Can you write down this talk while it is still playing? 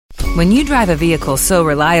When you drive a vehicle so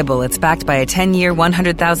reliable it's backed by a 10-year,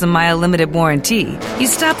 100,000-mile limited warranty, you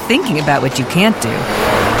stop thinking about what you can't do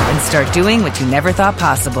and start doing what you never thought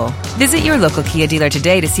possible. Visit your local Kia dealer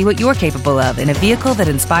today to see what you're capable of in a vehicle that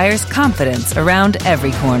inspires confidence around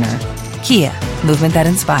every corner. Kia, movement that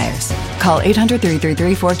inspires. Call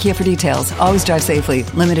 800-333-4KIA for details. Always drive safely.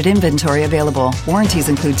 Limited inventory available. Warranties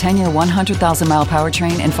include 10-year 100,000-mile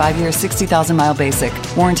powertrain and 5-year 60,000-mile basic.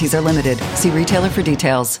 Warranties are limited. See retailer for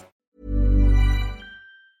details.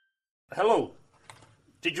 Hello.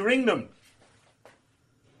 Did you ring them?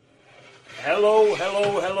 Hello,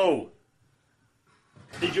 hello, hello.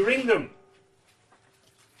 Did you ring them?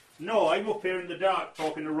 No, I'm up here in the dark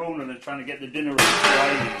talking to Ronan and trying to get the dinner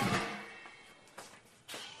ready.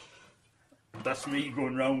 That's me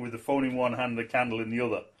going round with the phone in one hand, the candle in the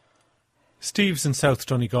other. Steve's in South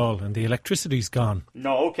Donegal and the electricity's gone.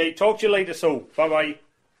 No, okay, talk to you later, so. Bye-bye.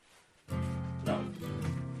 No.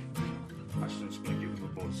 Ashton's going to give him a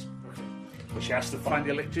buzz. Okay. But she has to find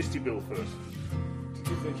the electricity bill first. To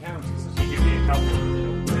give the account, isn't To give the account.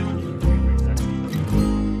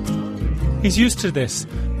 He's used to this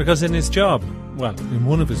because in his job, well, in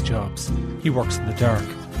one of his jobs, he works in the dark.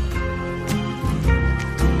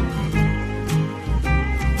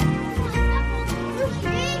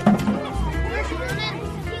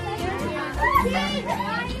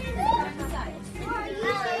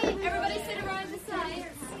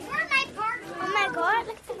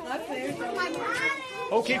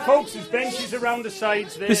 Okay, folks, there's benches around the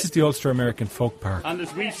sides there. This is the Ulster American Folk Park. And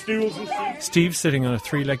there's wee stools and seats. Steve's sitting on a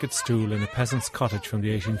three-legged stool in a peasant's cottage from the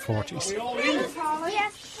 1840s. Are we all in?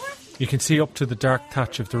 You can see up to the dark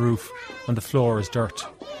thatch of the roof, and the floor is dirt,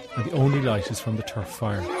 and the only light is from the turf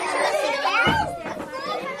fire.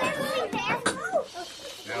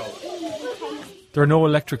 There are no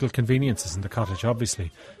electrical conveniences in the cottage,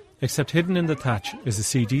 obviously, except hidden in the thatch is a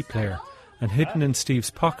CD player, and hidden in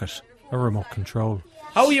Steve's pocket, a remote control.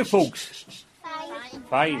 How are you folks?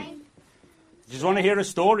 Fine. Just want to hear a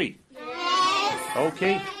story? Yes.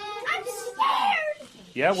 Okay. I'm scared.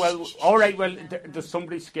 Yeah, well, all right, well, there's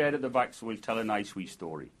somebody scared at the back, so we'll tell a nice wee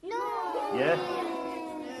story. No. Yeah?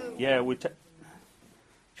 Yeah, do you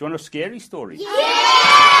want a scary story?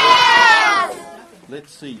 Yes.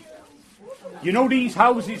 Let's see. You know these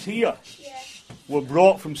houses here were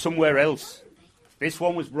brought from somewhere else. This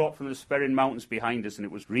one was brought from the Sperrin Mountains behind us, and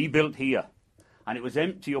it was rebuilt here. And it was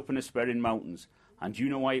empty up in the Sperrin Mountains. And do you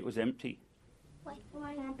know why it was empty? Why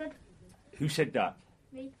haunted? Who said that?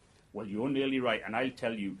 Me. Well, you're nearly right, and I'll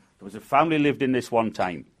tell you. There was a family lived in this one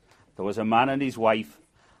time. There was a man and his wife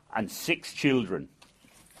and 6 children.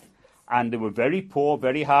 And they were very poor,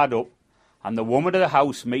 very hard up. And the woman of the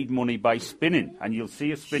house made money by spinning. And you'll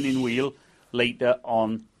see a spinning wheel later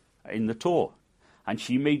on in the tour. And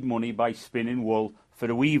she made money by spinning wool for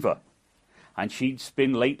the weaver. And she'd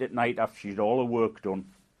spin late at night after she'd all her work done.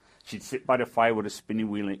 She'd sit by the fire with a spinning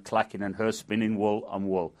wheel and it clacking and her spinning wool on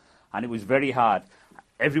wool. And it was very hard.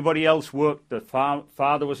 Everybody else worked. The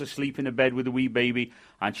father was asleep in a bed with a wee baby,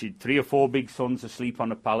 and she'd 3 or 4 big sons asleep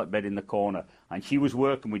on a pallet bed in the corner. And she was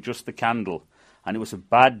working with just the candle. And it was a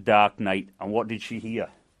bad, dark night. And what did she hear?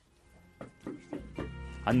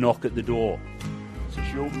 A knock at the door. So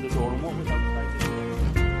she opened the door, and what was outside the door?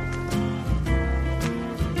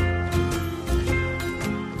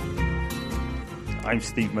 I'm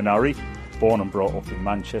Steve Manari, born and brought up in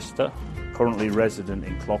Manchester, currently resident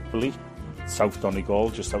in Clockbully, South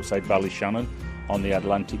Donegal, just outside Ballyshannon, on the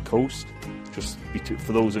Atlantic coast, just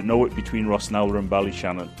for those that know it, between Rossnowler and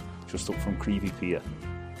Ballyshannon, just up from Creevy Pier.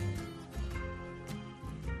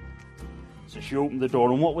 So she opened the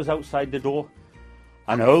door, and what was outside the door?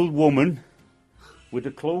 An old woman with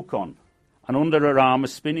a cloak on, and under her arm a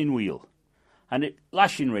spinning wheel, and it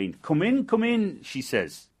lashing rain. Come in, she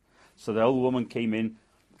says. So the old woman came in,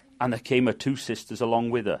 and there came her 2 sisters along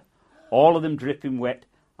with her, all of them dripping wet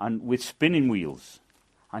and with spinning wheels.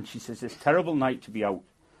 And she says, it's a terrible night to be out.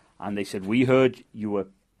 And they said, we heard you were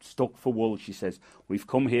stuck for wool, she says. We've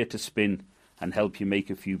come here to spin and help you make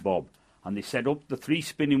a few bob. And they set up the 3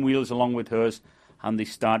 spinning wheels along with hers, and they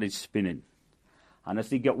started spinning. And as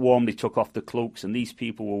they got warm, they took off the cloaks, and these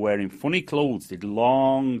people were wearing funny clothes. They had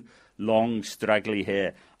long, straggly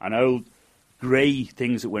hair, and old grey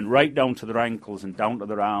things that went right down to their ankles and down to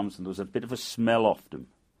their arms, and there was a bit of a smell off them.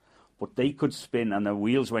 But they could spin, and the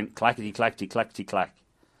wheels went clackety, clackety, clackety, clack.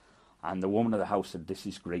 And the woman of the house said, this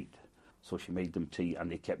is great. So she made them tea,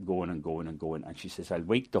 and they kept going and going and going. And she says, I'll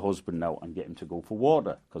wake the husband now and get him to go for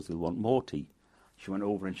water, because he'll want more tea. She went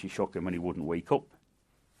over and she shook him, and he wouldn't wake up.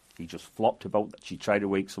 He just flopped about. She tried to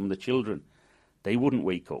wake some of the children. They wouldn't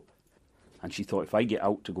wake up. And she thought, if I get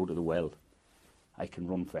out to go to the well, I can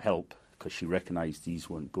run for help, because she recognised these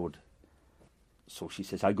weren't good. So she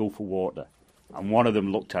says, I go for water. And one of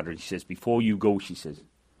them looked at her and she says, before you go, she says,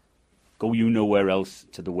 go you nowhere else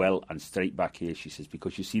to the well and straight back here, she says,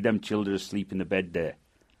 because you see them children asleep in the bed there.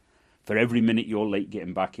 For every minute you're late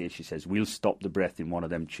getting back here, she says, we'll stop the breath in one of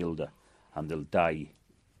them children and they'll die.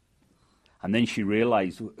 And then she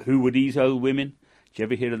realised, who were these old women? Did you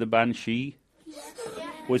ever hear of the Banshee?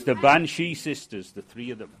 Was the Banshee sisters, the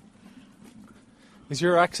three of them. Is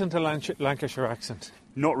your accent a Lancashire accent?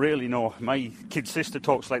 Not really, no. My kid sister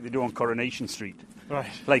talks like they do on Coronation Street. Right.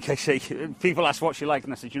 Like I say, people ask what she like,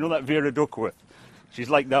 and I said, you know that Vera Duckworth? She's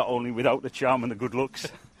like that, only without the charm and the good looks.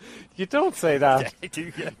 You don't say that. Yeah, I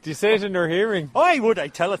do, yeah. Do you say it in her hearing? Oh, I would. I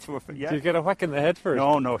tell her to her. Yeah. Do you get a whack in the head for it?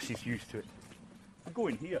 No, she's used to it. I go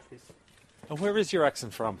in here. And where is your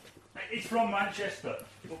accent from? It's from Manchester,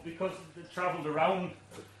 but because they travelled around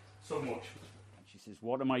so much. She says,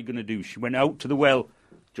 what am I going to do? She went out to the well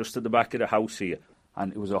just at the back of the house here,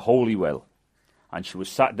 and it was a holy well. And she was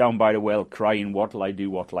sat down by the well crying, what'll I do,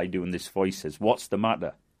 what'll I do? And this voice says, what's the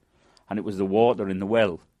matter? And it was the water in the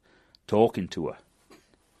well talking to her.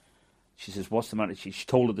 She says, what's the matter? She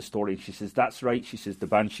told her the story. She says, that's right. She says, the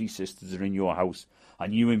Banshee sisters are in your house,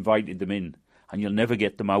 and you invited them in, and you'll never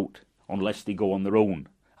get them out unless they go on their own.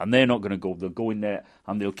 And they're not going to go. They'll go in there,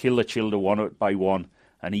 and they'll kill the children one by one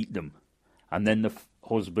and eat them. And then the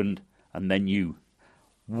husband, and then you.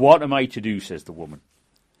 What am I to do, says the woman.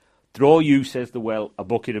 Throw you, says the well, a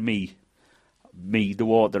bucket of me, the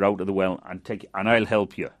water out of the well, and I'll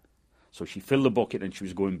help you. So she filled the bucket and she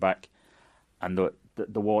was going back, and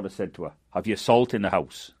the water said to her, have you salt in the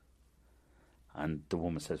house? And the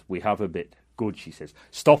woman says, we have a bit. Good, she says.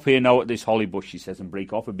 Stop here now at this holly bush, she says, and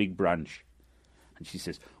break off a big branch. And she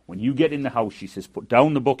says, when you get in the house, she says, put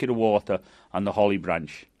down the bucket of water and the holly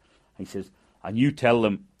branch. And he says, and you tell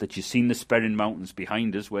them that you've seen the Sperrin Mountains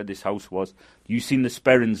behind us where this house was. You've seen the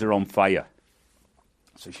Sperrins are on fire.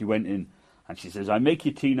 So she went in and she says, I make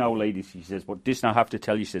you tea now, ladies. She says, but this I have to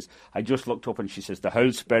tell you. She says, I just looked up and she says, the whole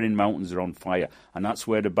Sperrin Mountains are on fire. And that's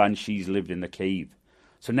where the Banshees lived, in the cave.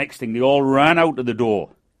 So next thing, they all ran out of the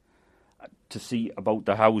door to see about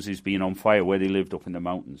the houses being on fire where they lived up in the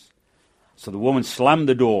mountains. So the woman slammed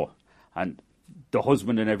the door, and the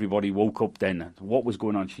husband and everybody woke up then. What was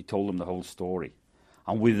going on? She told them the whole story.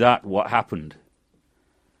 And with that, what happened?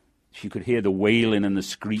 She could hear the wailing and the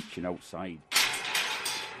screeching outside.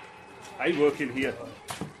 I work in here.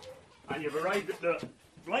 And you've arrived at the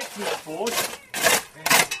blacksmith forge.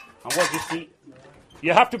 And what do you see?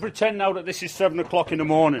 You have to pretend now that this is 7 o'clock in the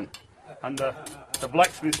morning. And the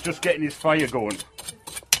blacksmith's just getting his fire going.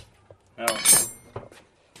 Now,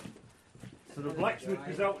 so the blacksmith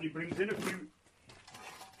goes out and he brings in a few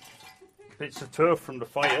bits of turf from the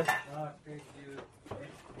fire.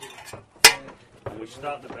 And we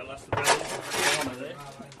start the bell. That's the bell in the corner there.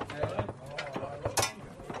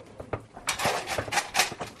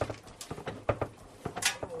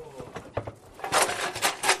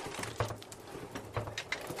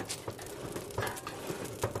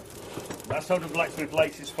 That's how the blacksmith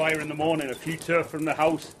lights his fire in the morning. A few turf from the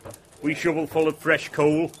house. We shovel full of fresh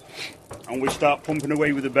coal. And we start pumping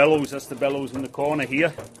away with the bellows. That's the bellows in the corner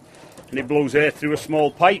here. And it blows air through a small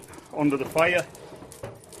pipe under the fire.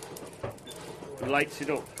 And lights it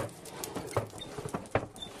up.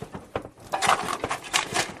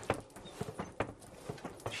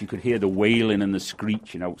 She could hear the wailing and the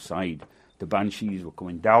screeching outside. The Banshees were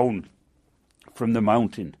coming down from the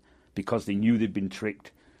mountain because they knew they'd been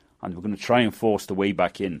tricked. And we're going to try and force the way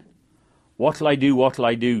back in. What'll I do, what'll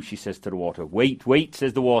I do, she says to the water. Wait, wait,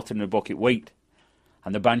 says the water in the bucket, wait.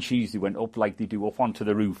 And the Banshees, they went up like they do, up onto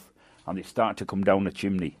the roof. And they start to come down the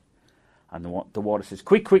chimney. And the water says,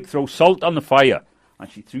 quick, quick, throw salt on the fire.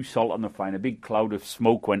 And she threw salt on the fire, and a big cloud of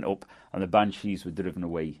smoke went up, and the Banshees were driven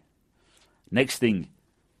away. Next thing,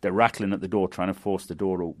 they're rattling at the door, trying to force the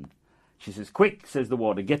door open. She says, quick, says the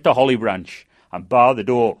water, get the holly branch and bar the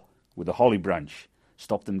door with the holly branch.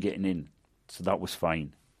 Stop them getting in. So that was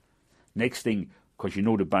fine. Next thing, because you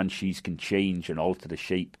know the Banshees can change and alter the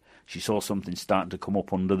shape, she saw something starting to come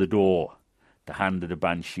up under the door, the hand of the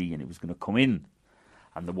Banshee, and it was going to come in.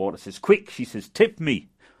 And the water says, quick, she says, tip me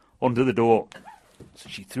under the door. So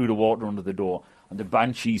she threw the water under the door, and the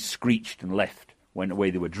Banshees screeched and left, went away.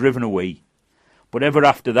 They were driven away. But ever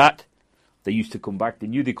after that, they used to come back. They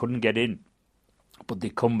knew they couldn't get in, but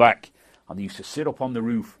they'd come back, and they used to sit up on the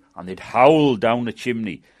roof, and they'd howl down the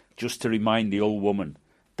chimney just to remind the old woman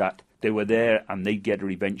that they were there and they'd get her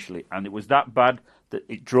eventually. And it was that bad that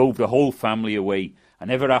it drove the whole family away.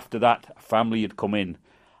 And ever after that, a family had come in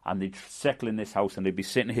and they'd settle in this house and they'd be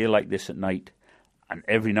sitting here like this at night. And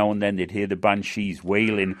every now and then they'd hear the banshees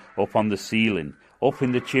wailing up on the ceiling, up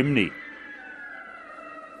in the chimney.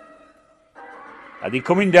 Are they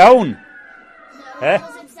coming down? No, Eh?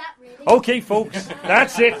 wasn't that really? Okay, folks,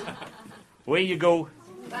 that's it. Away you go.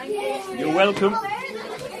 You're welcome.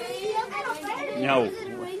 Now,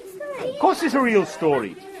 of course it's a real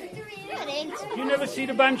story. You never see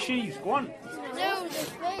the banshees. Go on. No,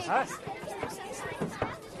 Huh?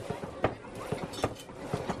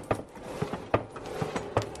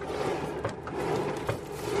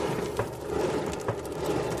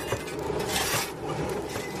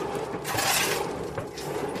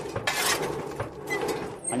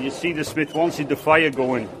 And you see the smith wanted the fire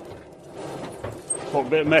going. Put a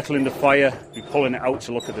bit of metal in the fire, be pulling it out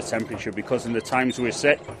to look at the temperature, because in the times we were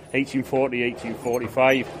set, 1840,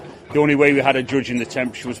 1845, the only way we had of judging the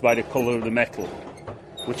temperature was by the colour of the metal,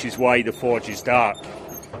 which is why the forge is dark,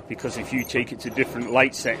 because if you take it to different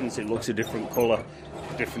light settings, it looks a different colour,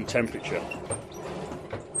 different temperature.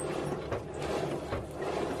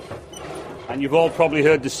 And you've all probably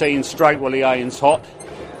heard the saying, strike while the iron's hot.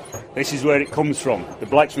 This is where it comes from. The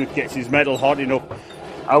blacksmith gets his metal hot enough,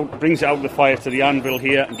 brings it out of the fire to the anvil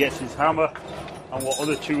here, and gets his hammer and what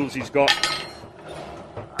other tools he's got,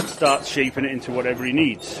 and starts shaping it into whatever he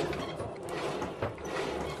needs.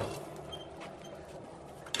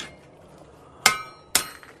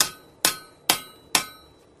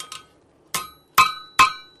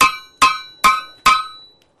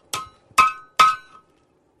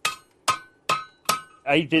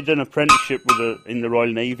 I did an apprenticeship in the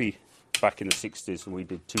Royal Navy back in the 60s, and we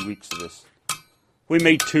did 2 weeks of this. We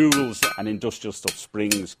made tools and industrial stuff,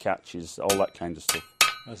 springs, catches, all that kind of stuff.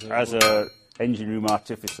 As a engine room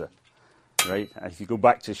artificer, right? And if you go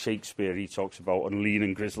back to Shakespeare, he talks about a lean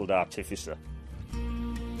and grizzled artificer.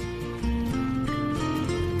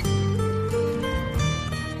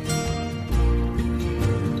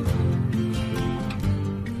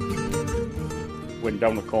 Went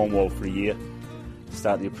down to Cornwall for a year,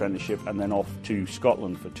 started the apprenticeship, and then off to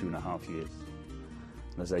Scotland for 2.5 years.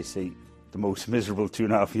 And as I say, the most miserable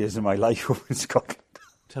 2.5 years of my life over in Scotland.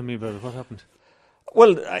 Tell me about it. What happened?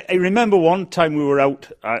 Well, I remember one time we were out,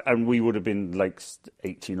 and we would have been like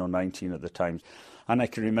 18 or 19 at the time, and I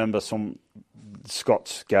can remember some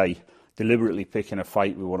Scots guy deliberately picking a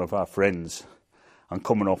fight with one of our friends and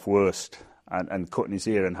coming off worst and cutting his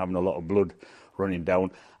ear and having a lot of blood running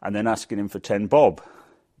down, and then asking him for 10 bob.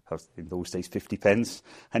 In those days, 50 pence.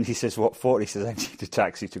 And he says, what for? He says, I need a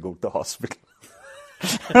taxi to go to hospital.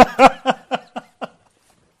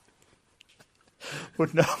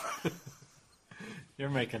 But no. You're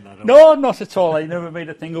making that up. No, not at all. I never made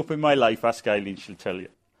a thing up in my life. Ask Eileen, she'll tell you.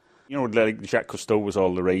 You know, like Jacques Cousteau was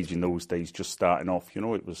all the rage in those days, just starting off. You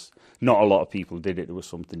know, it was not a lot of people did it. It was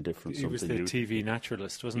something different. He was the new. TV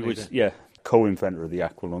naturalist, wasn't He was, yeah, co-inventor of the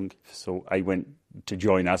aqualung. So I went to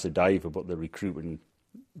join as a diver, but the recruiting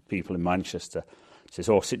people in Manchester says,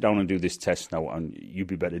 oh, sit down and do this test now, and you'd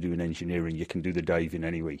be better doing engineering. You can do the diving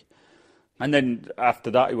anyway. And then after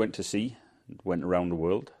that, I went to sea, went around the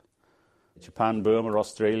world. Japan, Burma,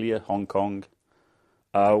 Australia, Hong Kong.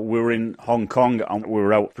 We were in Hong Kong, and we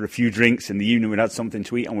were out for a few drinks in the evening. We had something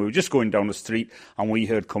to eat, and we were just going down the street, and we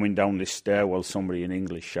heard coming down this stairwell somebody in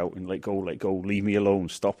English shouting, let go, leave me alone,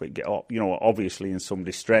 stop it, get up. You know, obviously in some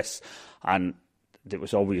distress. And it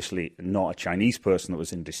was obviously not a Chinese person that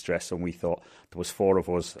was in distress, and we thought, there was 4 of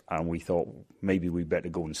us, and we thought maybe we'd better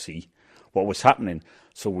go and see what was happening.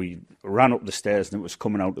 So we ran up the stairs, and it was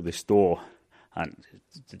coming out of this door, and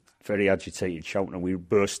very agitated shouting, and we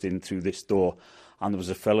burst in through this door, and there was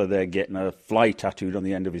a fella there getting a fly tattooed on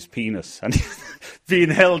the end of his penis, and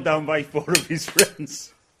being held down by 4 of his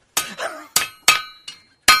friends.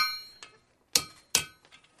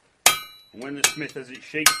 And when the smith has it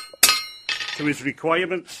shaped to his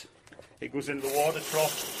requirements, it goes into the water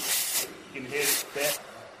trough. You can hear it there.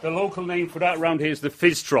 The local name for that around here is the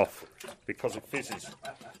fizz trough, because it fizzes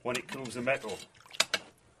when it cools the metal.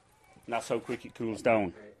 And that's how quick it cools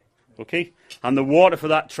down. Okay? And the water for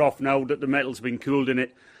that trough, now that the metal's been cooled in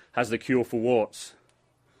it, has the cure for warts.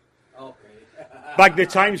 Okay. Back the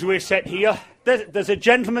times we're set here, there's a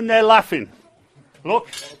gentleman there laughing. Look.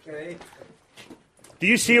 Okay. Do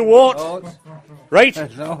you see a wart? No. Right?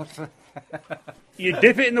 No. You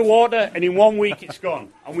dip it in the water, and in 1 week it's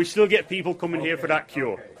gone. And we still get people coming here for that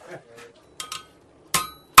cure.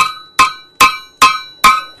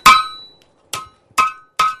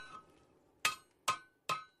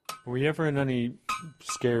 Were you ever in any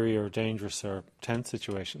scary or dangerous or tense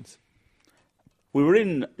situations? We were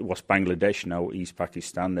in what's Bangladesh now, East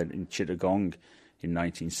Pakistan, then in Chittagong in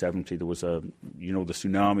 1970. There was the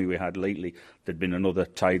tsunami we had lately. There'd been another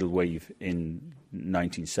tidal wave in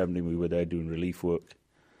 1970. We were there doing relief work.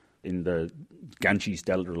 In the Ganges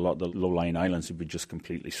Delta, a lot of the low-lying islands had been just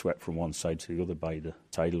completely swept from one side to the other by the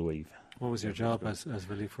tidal wave. What was your job as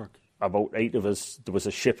relief work? About 8 of us. There was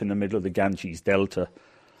a ship in the middle of the Ganges Delta.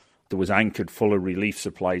 There was anchored full of relief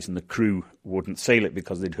supplies, and the crew wouldn't sail it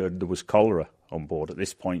because they'd heard there was cholera on board. At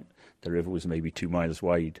this point, the river was maybe 2 miles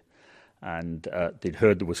wide, and they'd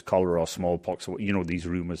heard there was cholera or smallpox. These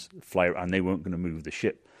rumours fly, and they weren't going to move the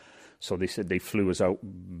ship. So they said they flew us out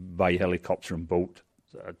by helicopter and boat.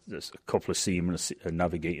 There's a couple of seamen, a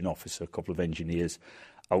navigating officer, a couple of engineers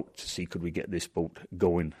out to see could we get this boat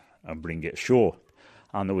going and bring it ashore.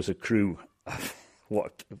 And there was a crew,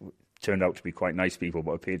 what turned out to be quite nice people,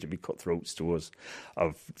 but appeared to be cutthroats to us,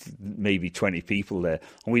 of maybe 20 people there.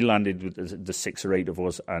 And we landed with the 6 or 8 of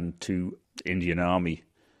us and 2 Indian Army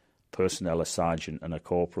personnel, a sergeant and a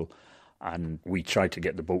corporal. And we tried to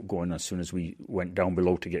get the boat going. As soon as we went down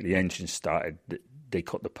below to get the engines started, they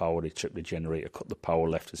cut the power, they tripped the generator, cut the power,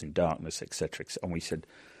 left us in darkness, etc. And we said,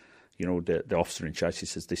 the officer in charge, he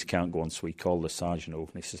says, this can't go on. So we called the sergeant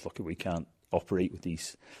over and he says, look, we can't operate with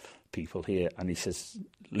these people here. And he says,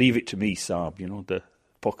 leave it to me, Saab, the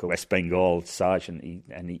Pukka West Bengal sergeant.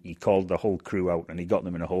 He called the whole crew out and he got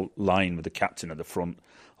them in a whole line with the captain at the front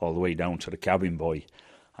all the way down to the cabin boy.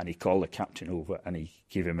 And he called the captain over and he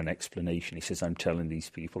gave him an explanation. He says, I'm telling these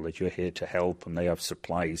people that you're here to help and they have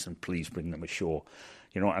supplies and please bring them ashore.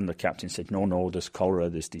 And the captain said, no, there's cholera,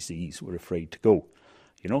 there's disease, we're afraid to go,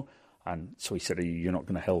 And so he said, you're not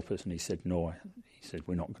going to help us? And he said, no. He said,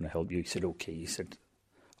 we're not going to help you. He said, okay. He said,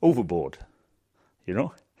 overboard,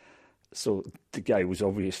 So the guy was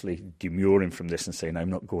obviously demurring from this and saying, I'm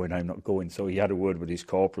not going. So he had a word with his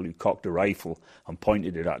corporal who cocked a rifle and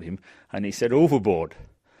pointed it at him. And he said, overboard.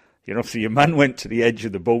 So your man went to the edge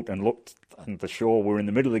of the boat and looked at the shore. We're in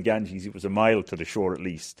the middle of the Ganges. It was a mile to the shore at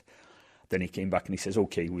least. Then he came back and he says,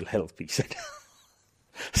 okay, we'll help, he said.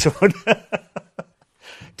 So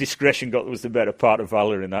discretion was the better part of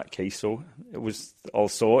valour in that case. So it was all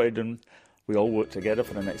sorted and we all worked together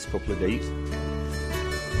for the next couple of days.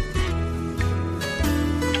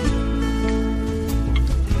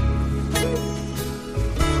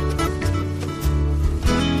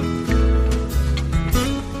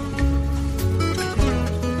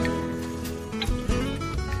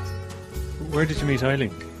 Where did you meet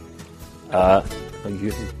Eileen? I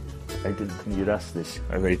didn't think you'd ask this.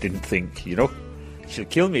 I really didn't think, She'll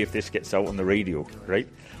kill me if this gets out on the radio, right?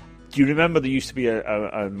 Do you remember there used to be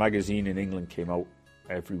a magazine in England came out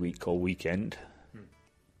every week called Weekend?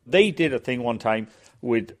 They did a thing one time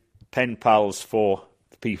with pen pals for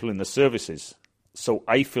the people in the services. So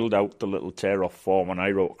I filled out the little tear-off form and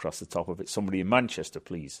I wrote across the top of it, somebody in Manchester,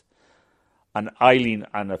 please. And Eileen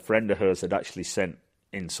and a friend of hers had actually sent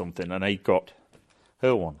in something and I got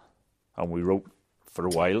her one. And we wrote for a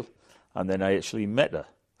while and then I actually met her,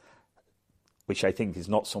 which I think is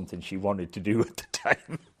not something she wanted to do at the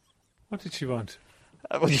time. What did she want?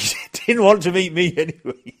 Well, she didn't want to meet me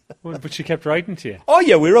anyway. Well, but she kept writing to you. Oh,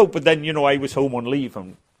 yeah, we wrote, but then, I was home on leave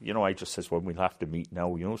and, I just says, well, we'll have to meet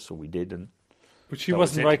now, so we did. And but she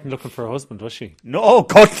wasn't writing looking for a husband, was she? No, oh,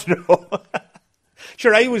 God, no.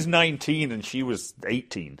 Sure, I was 19 and she was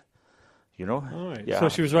 18, All right. Yeah. So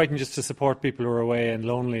she was writing just to support people who were away and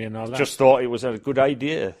lonely and all that? Just thought it was a good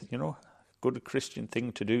idea, good Christian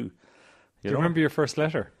thing to do. Do you remember your first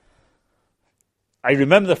letter? I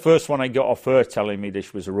remember the first one I got off her telling me that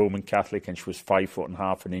she was a Roman Catholic and she was 5 foot and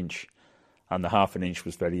half an inch. And the half an inch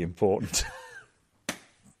was very important.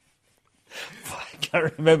 I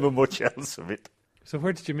can't remember much else of it. So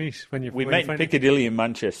where did you meet? We met in Piccadilly in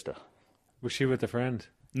Manchester. Was she with a friend?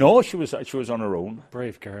 No, she was on her own.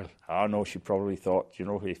 Brave girl. Oh, no, she probably thought,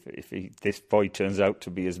 if this boy turns out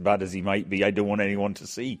to be as bad as he might be, I don't want anyone to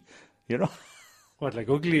see, What, like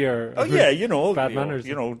ugly or oh, yeah, bad manners?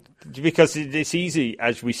 Because it's easy,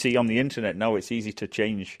 as we see on the internet now, it's easy to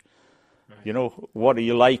change, right. What are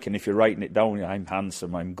you like? And if you're writing it down, I'm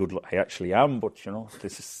handsome, I'm good, I actually am, but,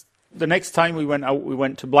 this is... The next time we went out, we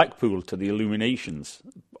went to Blackpool to the Illuminations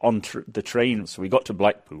on the train. So we got to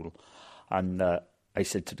Blackpool and I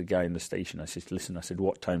said to the guy in the station, I said, listen,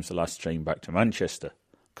 what time's the last train back to Manchester?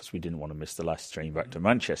 Because we didn't want to miss the last train back to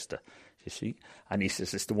Manchester, you see. And he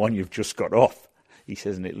says, it's the one you've just got off. He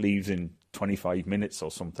says, and it leaves in 25 minutes or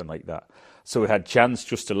something like that. So we had chance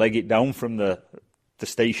just to leg it down from the the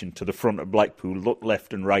station to the front of Blackpool, look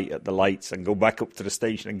left and right at the lights, and go back up to the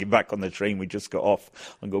station and get back on the train we just got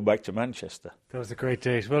off and go back to Manchester. That was a great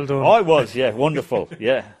date. Well done. Oh, it was, yeah, wonderful,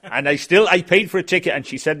 yeah. And I paid for a ticket, and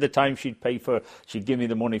she said the time she'd give me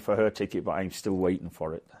the money for her ticket, but I'm still waiting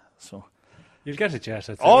for it. So You'll get it, Jet.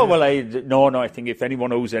 Oh, well, I think if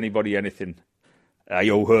anyone owes anybody anything, I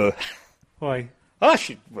owe her. Why?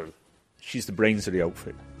 She's the brains of the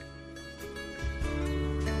outfit.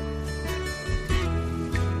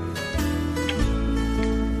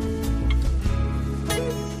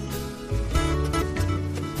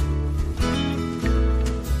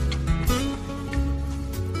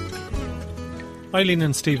 Eileen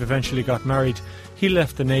and Steve eventually got married. He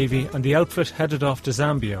left the Navy and the outfit headed off to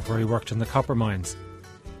Zambia, where he worked in the copper mines.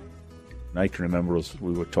 I can remember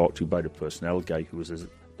we were talked to by the personnel guy who was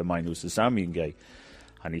the mine, who was the Zambian guy.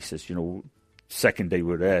 And he says, second day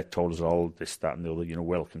we were there, told us all this, that and the other,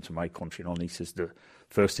 welcome to my country and all. And he says, the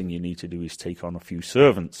first thing you need to do is take on a few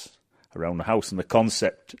servants around the house. And the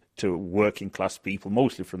concept to working class people,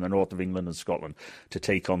 mostly from the north of England and Scotland, to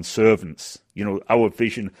take on servants. Our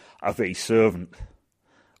vision of a servant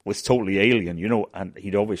was totally alien, and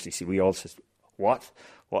he'd obviously see, we all says, what?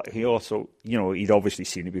 He also, he'd obviously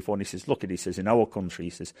seen it before, and he says, look he says, in our country, he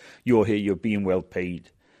says, you're here, you're being well paid.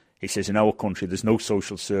 He says, in our country, there's no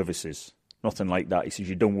social services, nothing like that. He says,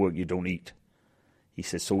 you don't work, you don't eat. He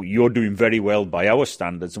says, so you're doing very well by our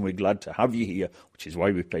standards, and we're glad to have you here, which is why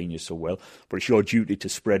we're paying you so well, but it's your duty to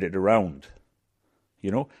spread it around,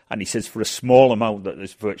 And he says, for a small amount that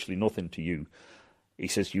is virtually nothing to you, he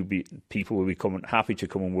says, people will be happy to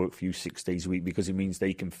come and work for you 6 days a week because it means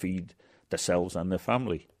they can feed themselves and their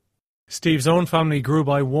family. Steve's own family grew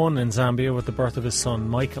by one in Zambia with the birth of his son,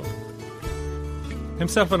 Michael.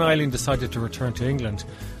 Himself and Eileen decided to return to England,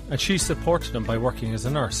 and she supported him by working as a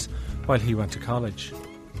nurse while he went to college.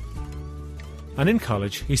 And in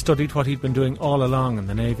college, he studied what he'd been doing all along in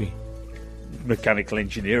the Navy. Mechanical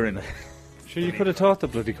engineering. Sure, you could have taught the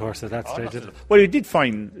bloody course at that stage, didn't it? Well, you did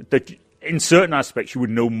find that in certain aspects you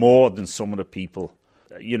would know more than some of the people.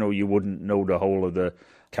 You wouldn't know the whole of the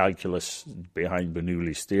calculus behind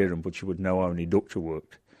Bernoulli's theorem, but you would know how an inductor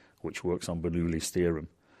worked, which works on Bernoulli's theorem.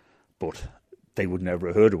 But they would never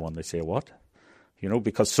have heard of one. They say, what?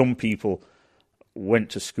 Because some people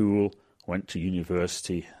went to school, went to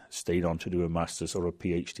university, stayed on to do a master's or a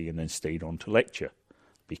PhD, and then stayed on to lecture,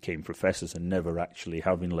 became professors, and never actually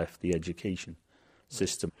having left the education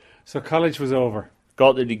system. So college was over.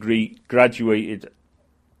 Got the degree, graduated,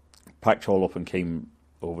 packed all up and came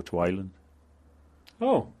over to Ireland.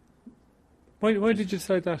 Oh. Why did you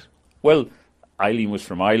decide that? Well, Eileen was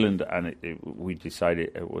from Ireland, and we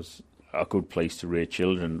decided it was a good place to raise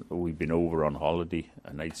children. We'd been over on holiday,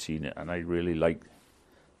 and I'd seen it, and I really liked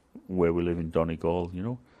where we live in Donegal,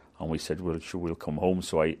 And we said, well, sure, we'll come home.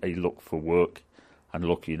 So I looked for work, and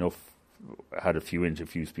lucky enough, I had a few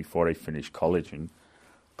interviews before I finished college and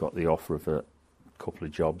got the offer of a couple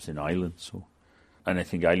of jobs in Ireland. And I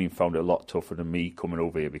think Eileen found it a lot tougher than me coming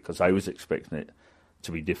over here because I was expecting it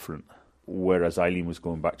to be different, whereas Eileen was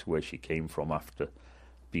going back to where she came from after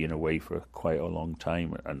being away for quite a long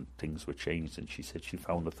time, and things were changed, and she said she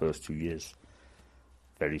found the first 2 years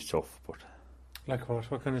very tough. But like what?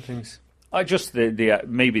 What kind of things? Just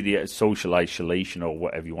maybe the social isolation or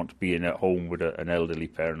whatever you want, to be in at home with an elderly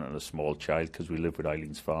parent and a small child, because we lived with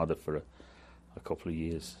Eileen's father for a couple of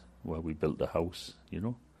years while we built the house,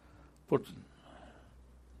 But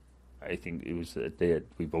I think it was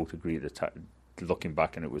we both agreed that looking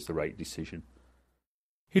back, and it was the right decision.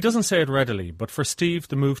 He doesn't say it readily, but for Steve,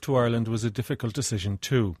 the move to Ireland was a difficult decision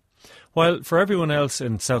too. While for everyone else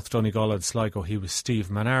in South Donegal and Sligo he was Steve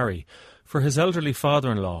Manari, for his elderly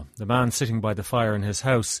father-in-law, the man sitting by the fire in his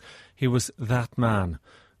house, he was that man,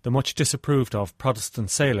 the much disapproved of Protestant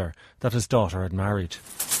sailor that his daughter had married.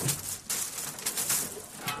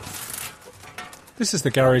 This is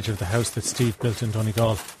the garage of the house that Steve built in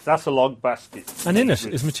Donegal. That's a log basket. And in it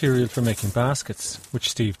is material for making baskets, which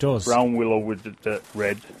Steve does. Brown willow with the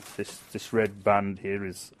red. This red band here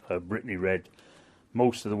is Brittany red.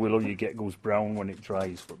 Most of the willow you get goes brown when it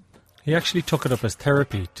dries. But he actually took it up as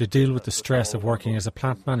therapy to deal with the stress of working as a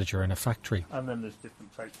plant manager in a factory. And then there's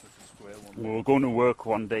different types of the square one. We were going to work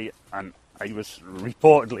one day, and I was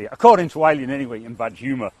reportedly, according to Eileen anyway, in bad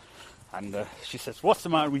humour. And she says, what's the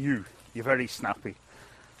matter with you? You're very snappy.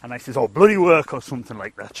 And I says, oh, bloody work or something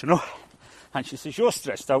like that, And she says, you're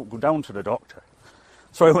stressed out, go down to the doctor.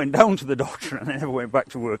 So I went down to the doctor, and I never went back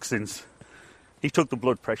to work since. He took the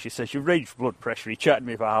blood pressure. He says, you've raised blood pressure. He chatted to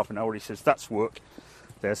me for half an hour. He says, that's work.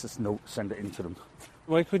 There's this note, send it in to them.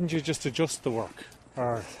 Why couldn't you just adjust the work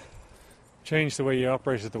or change the way you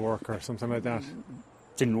operated the work or something like that?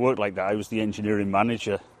 didn't work like that. I was the engineering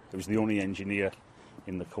manager. I was the only engineer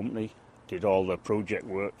in the company. Did all the project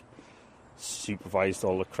work, supervised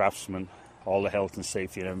all the craftsmen, all the health and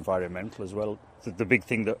safety and environmental as well. The big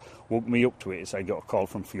thing that woke me up to it is I got a call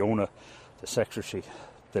from Fiona, the secretary,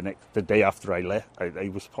 the day after I left. I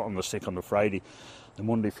was put on the sick on the Friday. The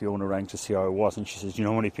Monday Fiona rang to see how I was, and she says, "You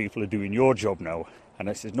know how many people are doing your job now?" And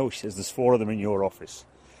I said, "No." She says, "There's 4 of them in your office.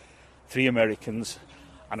 3 Americans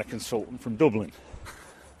and a consultant from Dublin."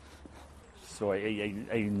 So I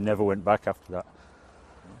never went back after that.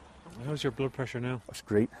 How's your blood pressure now? That's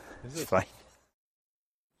great. It's fine.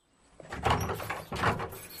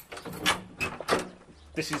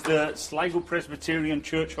 This is the Sligo Presbyterian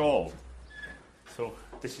Church Hall. So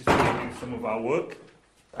this is where we do some of our work.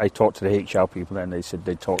 I talked to the HR people and they said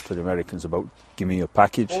they'd talk to the Americans about give me a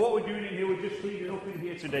package. Well, what we're doing in here, we're just cleaning up in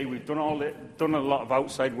here today. We've done a lot of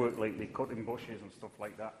outside work lately, cutting bushes and stuff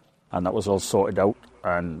like that. And that was all sorted out,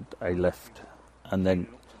 and I left. And then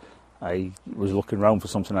I was looking around for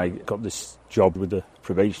something. I got this job with the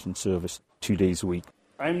probation service 2 days a week.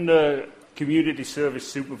 I'm the community service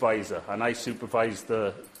supervisor, and I supervise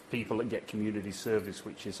the people that get community service,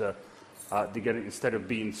 which is they get it, instead of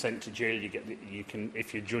being sent to jail, you can,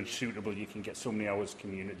 if you're judged suitable, you can get so many hours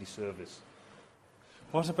community service.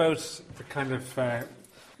 What about the kind of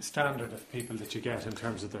standard of people that you get in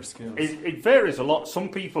terms of their skills? It varies a lot. Some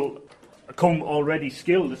people come already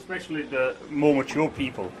skilled, especially the more mature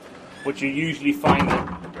people, but you usually find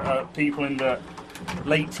that people in the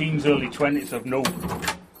late teens, early 20s have no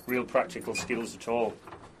real practical skills at all,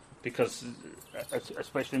 because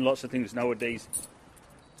especially in lots of things nowadays,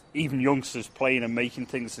 even youngsters playing and making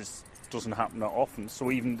things doesn't happen that often.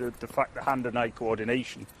 So even the fact that hand and eye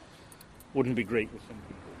coordination wouldn't be great with some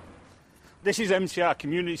people. This is MCR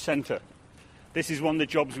Community Centre. This is one of the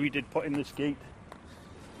jobs we did put in this gate.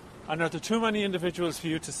 And are there too many individuals for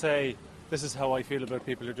you to say, this is how I feel about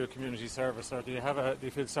people who do community service, or do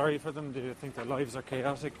you feel sorry for them? Do you think their lives are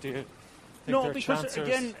chaotic? Do you think no, because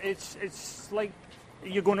again, it's like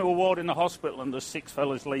you're going to a ward in the hospital and there's 6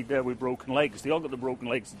 fellas laid there with broken legs. They all got the broken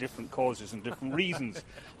legs for different causes and different reasons,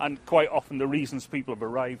 and quite often the reasons people have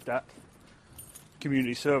arrived at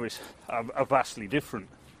community service are vastly different.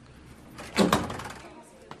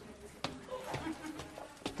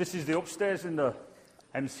 This is the upstairs in the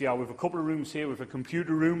MCR. We have a couple of rooms here with a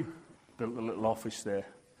computer room, built a little office there.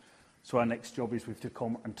 So our next job is we have to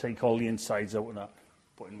come and take all the insides out of that,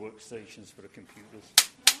 put in workstations for the computers.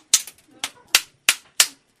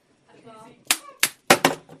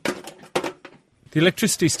 The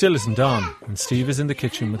electricity still isn't on, and Steve is in the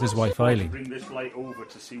kitchen with his wife Eileen. Bring this light over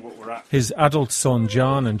to see what we're at. His adult son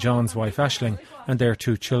John and John's wife Aisling, and their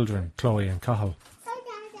 2 children, Chloe and Cathal.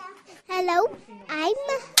 Hello, I'm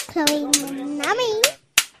Chloe's mummy.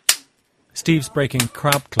 Steve's breaking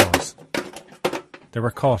crab claws. They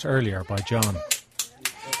were caught earlier by John.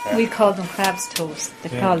 We call them crab's toes.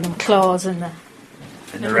 They call them claws in the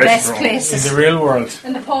restaurant. best places. In the real world.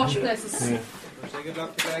 In the posh places.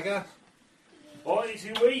 Yeah. Oh,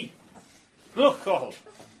 easy wee. Look, Cathal.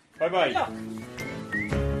 Bye-bye.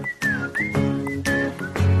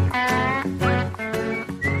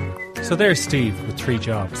 So there's Steve with 3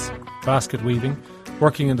 jobs: basket weaving,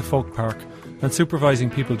 working in the folk park, and supervising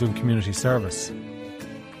people doing community service.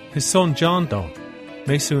 His son John, though,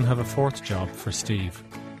 may soon have a 4th job for Steve.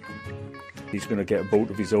 He's going to get a boat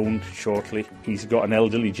of his own shortly. He's got an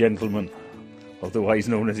elderly gentleman, otherwise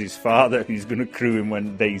known as his father, who's going to crew him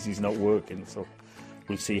when days he's not working. So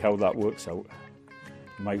we'll see how that works out.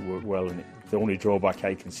 It might work well, and the only drawback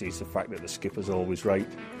I can see is the fact that the skipper's always right,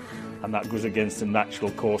 and that goes against the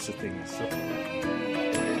natural course of things. So.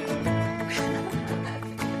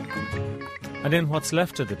 And in what's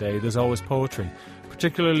left of the day, there's always poetry,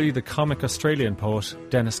 particularly the comic Australian poet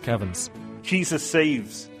Dennis Kevins. Jesus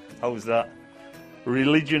saves. How's that?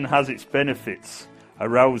 Religion has its benefits,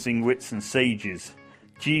 arousing wits and sages.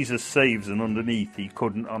 Jesus saves, and underneath he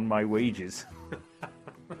couldn't on my wages.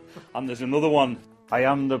 And there's another one. I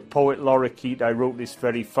am the poet lorikeet, I wrote this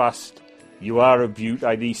very fast. You are a beaut,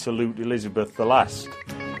 I thee salute Elizabeth the last.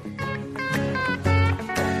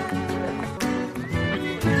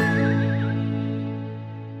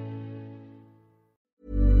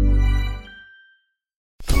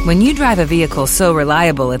 When you drive a vehicle so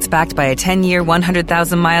reliable it's backed by a 10-year,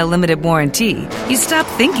 100,000-mile limited warranty, you stop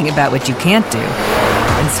thinking about what you can't do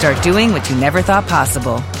and start doing what you never thought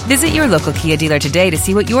possible. Visit your local Kia dealer today to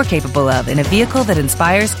see what you're capable of in a vehicle that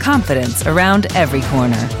inspires confidence around every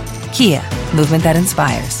corner. Kia, movement that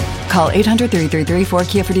inspires. Call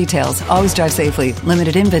 800-333-4KIA for details. Always drive safely.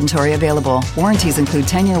 Limited inventory available. Warranties include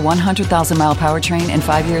 10-year 100,000-mile powertrain and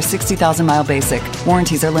 5-year 60,000-mile basic.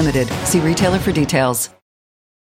 Warranties are limited. See retailer for details.